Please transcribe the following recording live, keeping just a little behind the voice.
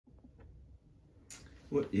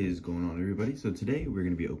What is going on, everybody? So today we're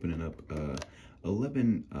going to be opening up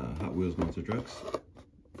 11 Hot Wheels monster trucks,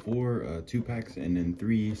 4 2-packs and then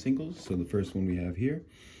 3 singles. So the first one we have here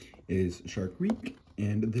is Wreak,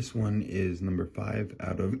 and this one is number 5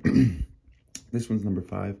 out of this one's number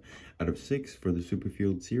 5 out of 6 for the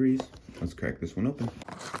Superfield series. Let's crack this one open.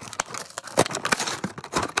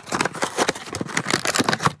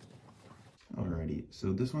 Alrighty,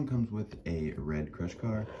 so this one comes with a red crush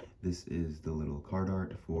car. This is the little card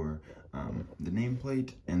art for the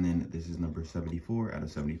nameplate, and then this is number 74 out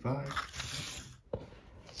of 75.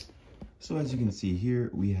 So as you can see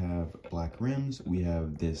here, we have black rims. We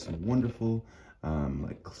have this wonderful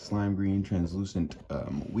like slime green translucent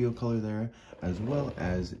wheel color there, as well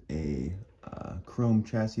as a chrome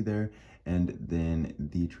chassis there, and then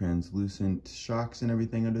the translucent shocks and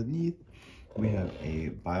everything underneath. We have a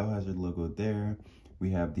Biohazard logo there. We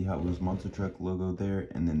have the Hot Wheels Monster Truck logo there,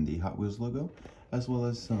 and then the Hot Wheels logo, as well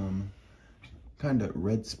as some kind of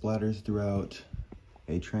red splatters throughout,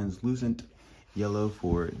 a translucent yellow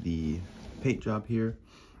for the paint job here,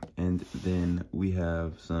 and then we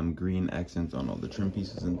have some green accents on all the trim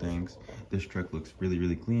pieces and things. This truck looks really,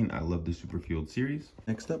 really clean. I love the Superfield series.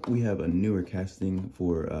 Next up, we have a newer casting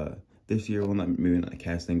for this year. Well, maybe not a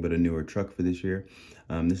casting, but a newer truck for this year.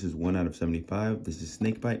 This is 1 out of 75. This is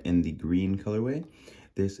Snakebite in the green colorway.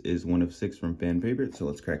 This is 1 of 6 from fan favorite, so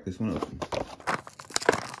let's crack this one open.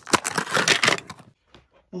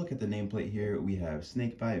 A look at the nameplate here. We have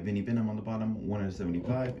Snakebite, Venom on the bottom, 1 out of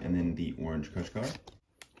 75, and then the orange crush car.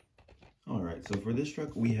 Alright, so for this truck,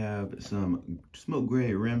 we have some smoke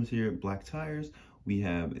gray rims here, black tires. We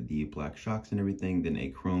have the black shocks and everything, then a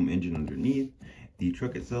chrome engine underneath. The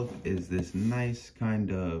truck itself is this nice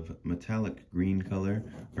kind of metallic green color.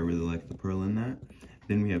 I really like the pearl in that.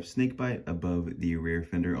 Then we have Snakebite above the rear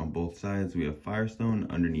fender on both sides. We have Firestone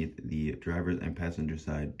underneath the driver's and passenger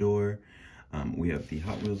side door. We have the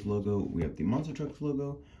Hot Wheels logo. We have the Monster Trucks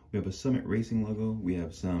logo. We have a Summit Racing logo. We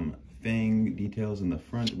have some Fang details in the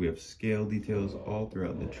front. We have scale details all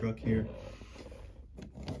throughout the truck here.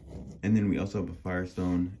 And then we also have a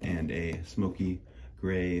Firestone and a smoky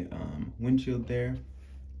gray windshield there.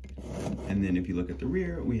 And then if you look at the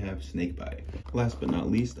rear, we have Snakebite. Last but not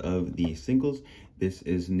least of the singles, this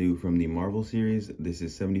is new from the Marvel series. This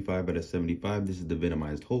is 75 out of 75. This is the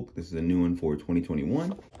Venomized Hulk. This is a new one for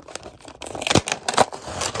 2021.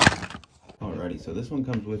 Alrighty, so this one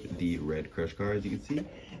comes with the red crush car, as you can see,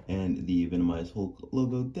 and the Venomized Hulk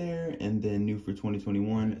logo there, and then new for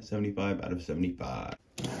 2021, 75 out of 75.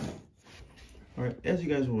 Alright, as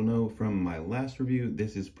you guys will know from my last review,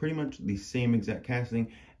 this is pretty much the same exact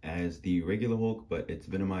casting as the regular Hulk, but it's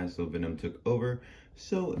Venomized, so Venom took over.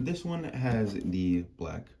 So this one has the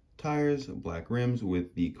black tires, black rims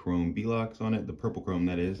with the chrome B-locks on it, the purple chrome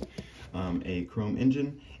that is, a chrome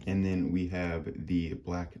engine, and then we have the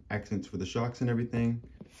black accents for the shocks and everything.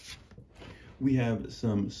 We have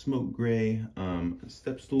some smoke gray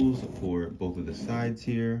step stools for both of the sides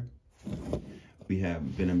here. We have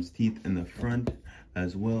Venom's teeth in the front,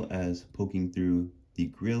 as well as poking through the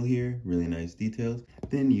grill here. Really nice details.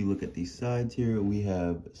 Then you look at the sides here. We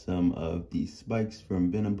have some of the spikes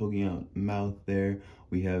from Venom poking out mouth there.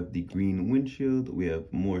 We have the green windshield. We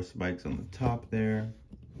have more spikes on the top there.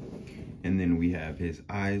 And then we have his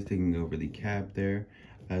eyes taking over the cab there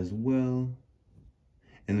as well.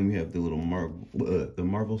 And then we have the little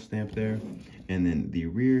Marvel stamp there. And then the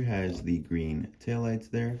rear has the green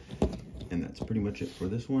taillights there. And that's pretty much it for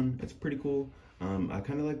this one. It's pretty cool. I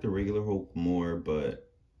kind of like the regular Hulk more, but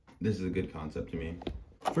this is a good concept to me.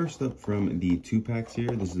 First up from the 2-packs here,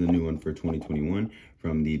 this is a new one for 2021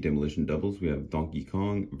 from the Demolition Doubles. We have Donkey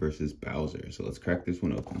Kong versus Bowser. So let's crack this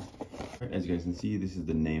one open. Right, as you guys can see, this is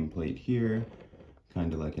the nameplate here,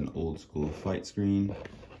 kind of like an old school fight screen.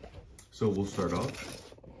 So we'll start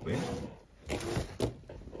off with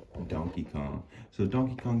Donkey Kong. So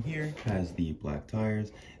Donkey Kong here has the black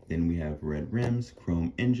tires. Then we have red rims,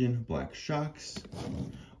 chrome engine, black shocks.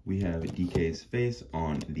 We have DK's face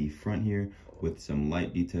on the front here with some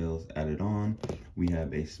light details added on. We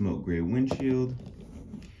have a smoke gray windshield.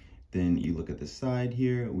 Then you look at the side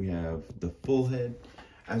here, we have the full head,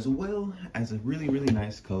 as well as a really, really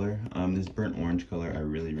nice color. This burnt orange color I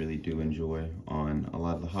really, really do enjoy on a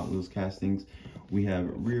lot of the Hot Wheels castings. We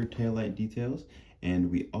have rear taillight details,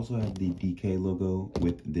 and we also have the DK logo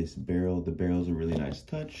with this barrel. The barrel's a really nice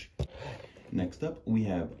touch. Next up, we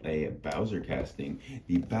have a Bowser casting.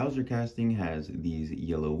 The Bowser casting has these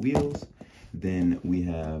yellow wheels. Then we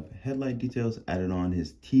have headlight details added on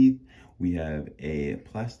his teeth. We have a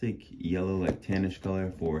plastic yellow, like tannish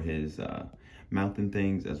color for his mouth and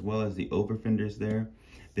things, as well as the over fenders there.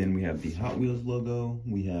 Then we have the Hot Wheels logo,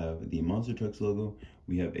 we have the Monster Trucks logo,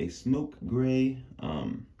 we have a smoke gray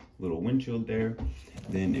little windshield there.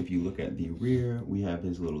 Then if you look at the rear, we have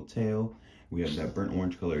his little tail, we have that burnt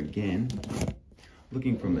orange color again.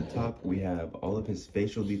 Looking from the top, we have all of his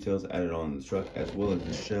facial details added on the truck, as well as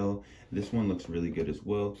the shell. This one looks really good as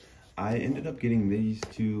well. I ended up getting these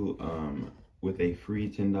two with a free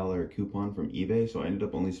 $10 coupon from eBay, so I ended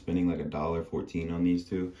up only spending like $1.14 on these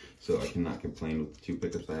two, so I cannot complain with the two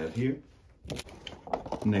pickups I have here.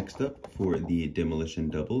 Next up, for the demolition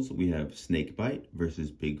doubles, we have Snakebite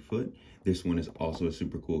versus Bigfoot. This one is also a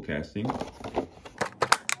super cool casting.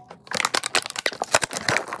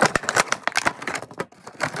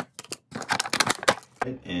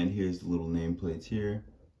 And here's the little nameplates here.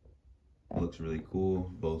 Looks really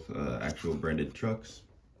cool, both actual branded trucks.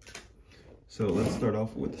 So let's start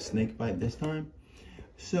off with the Snakebite this time.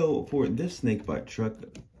 So for this Snakebite truck,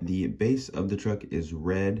 the base of the truck is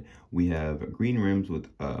red. We have green rims with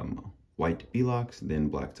white B-locks, then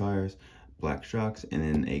black tires, black shocks, and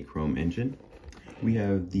then a chrome engine. We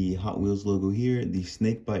have the Hot Wheels logo here, the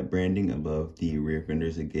Snakebite branding above the rear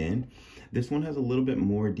fenders again. This one has a little bit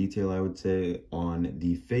more detail, I would say, on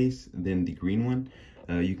the face than the green one.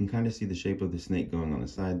 You can kind of see the shape of the snake going on the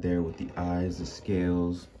side there with the eyes, the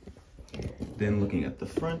scales. Then looking at the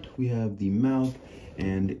front, we have the mouth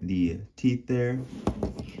and the teeth there.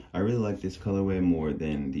 I really like this colorway more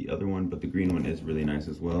than the other one, but the green one is really nice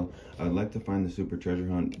as well. I'd like to find the super treasure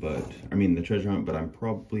hunt, but I'm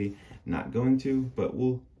probably not going to, but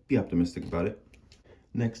we'll be optimistic about it.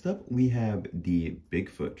 Next up, we have the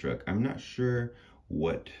Bigfoot truck. I'm not sure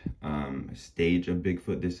what stage of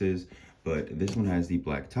Bigfoot this is, but this one has the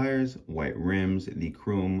black tires, white rims, the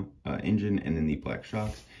chrome engine, and then the black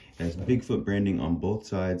shocks. It has Bigfoot branding on both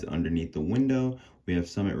sides underneath the window. We have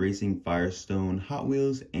Summit Racing, Firestone, Hot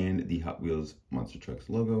Wheels, and the Hot Wheels Monster Trucks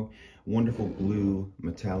logo. Wonderful blue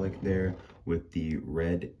metallic there with the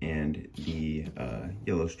red and the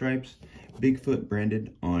yellow stripes. Bigfoot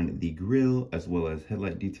branded on the grille as well as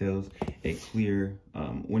headlight details. A clear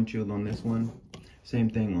windshield on this one. Same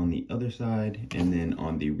thing on the other side. And then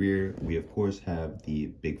on the rear, we of course have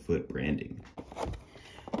the Bigfoot branding.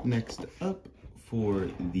 Next up, for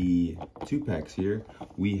the two packs here,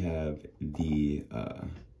 we have the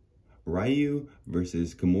Raijyu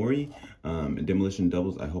versus Koumori demolition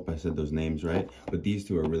doubles. I hope I said those names right, but these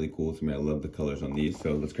two are really cool to me. I love the colors on these,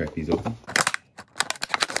 so let's crack these open.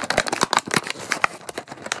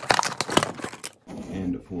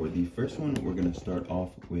 And for the first one, we're gonna start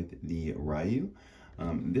off with the Raijyu.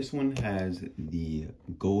 This one has the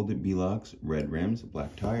gold B-locks, red rims,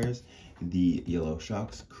 black tires, the yellow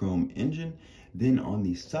shocks, chrome engine. Then on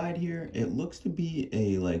the side here, it looks to be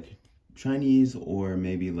a like Chinese or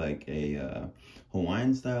maybe like a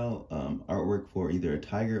Hawaiian style artwork for either a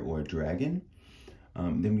tiger or a dragon.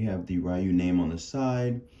 Then we have the Raijyu name on the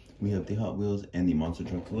side. We have the Hot Wheels and the Monster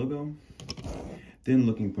Trucks logo. Then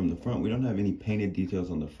looking from the front, we don't have any painted details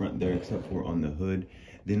on the front there except for on the hood.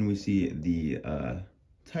 Then we see the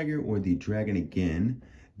tiger or the dragon again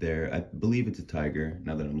there. I believe it's a tiger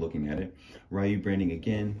now that I'm looking at it. Raijyu branding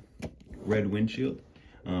again, red windshield.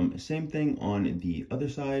 Same thing on the other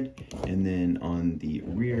side, and then on the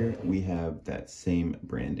rear we have that same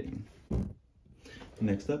branding.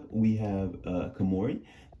 Next up we have Koumori.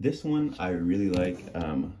 This one I really like.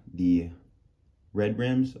 The red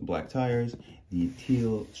rims, black tires, the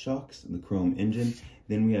teal shocks, the chrome engine.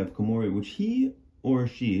 Then we have Koumori, which he or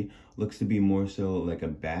she looks to be more so like a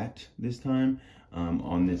bat this time,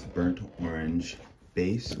 on this burnt orange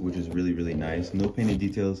base, which is really, really nice. No painted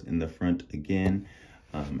details in the front again.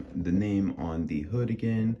 The name on the hood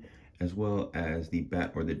again, as well as the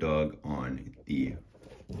bat or the dog on the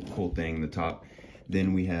whole thing, the top.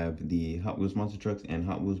 Then we have the Hot Wheels Monster Trucks and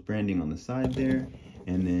Hot Wheels branding on the side there.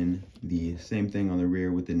 And then the same thing on the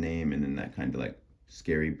rear with the name, and then that kind of like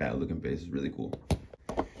scary bat looking face is really cool.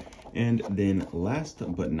 And then last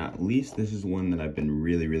but not least, this is one that I've been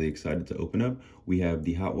really, really excited to open up. We have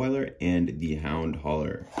the Hotweiler and the Hound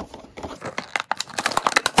hauler.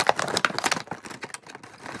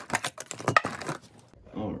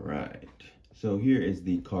 All right, so here is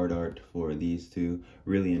the card art for these two.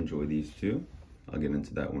 Really enjoy these two. I'll get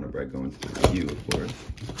into that whenever I go into the review, of course.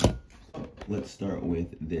 Let's start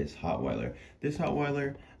with this Hotweiler. This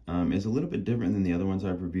Hotweiler is a little bit different than the other ones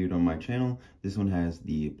I've reviewed on my channel. This one has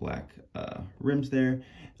the black rims there,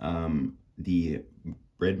 the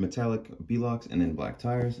red metallic B-locks, and then black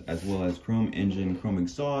tires, as well as chrome engine, chrome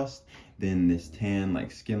exhaust, then this tan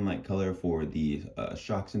like skin-like color for the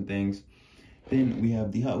shocks and things. Then we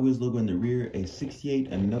have the Hot Wheels logo in the rear, a 68,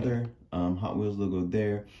 another Hot Wheels logo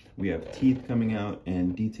there. We have teeth coming out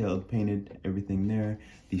and detailed painted everything there.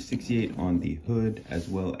 The 68 on the hood, as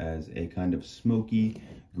well as a kind of smoky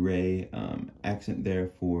gray accent there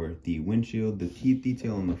for the windshield. The teeth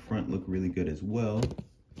detail on the front look really good as well.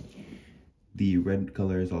 The red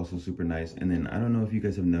color is also super nice. And then I don't know if you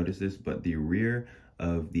guys have noticed this, but the rear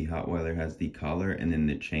of the Hotweiler has the collar and then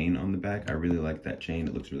the chain on the back. I really like that chain.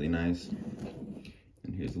 It looks really nice.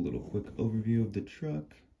 And here's a little quick overview of the truck.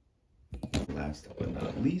 Last but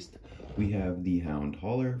not least, we have the Hound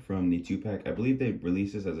hauler from the 2-pack. I believe they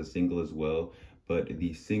released this as a single as well, but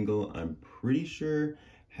the single, I'm pretty sure,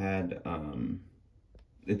 had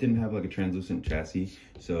it didn't have like a translucent chassis.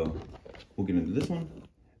 So we'll get into this one.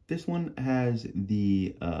 This one has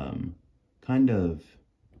the kind of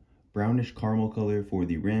brownish caramel color for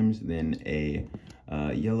the rims, then a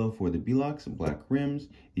yellow for the B-locks, black rims,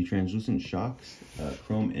 the translucent shocks,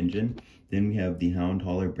 chrome engine. Then we have the Hound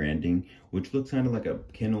hauler branding, which looks kind of like a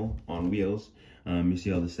kennel on wheels. You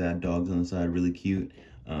see all the sad dogs on the side, really cute,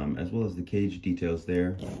 as well as the cage details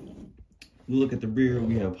there. We look at the rear,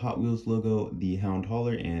 we have Hot Wheels logo, the Hound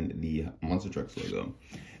hauler, and the Monster Trucks logo.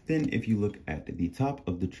 Then if you look at the top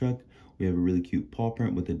of the truck, we have a really cute paw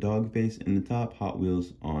print with a dog face in the top, Hot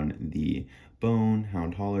Wheels on the bone,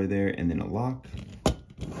 Hound hauler there, and then a lock.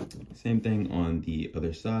 Same thing on the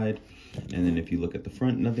other side. And then if you look at the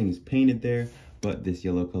front, nothing is painted there, but this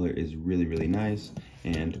yellow color is really, really nice.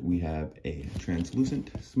 And we have a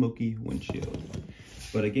translucent smoky windshield.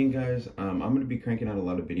 But again, guys, I'm going to be cranking out a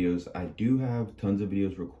lot of videos. I do have tons of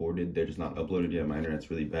videos recorded. They're just not uploaded yet. My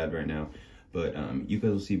internet's really bad right now. But you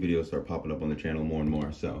guys will see videos start popping up on the channel more and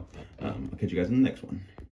more. So I'll catch you guys in the next one.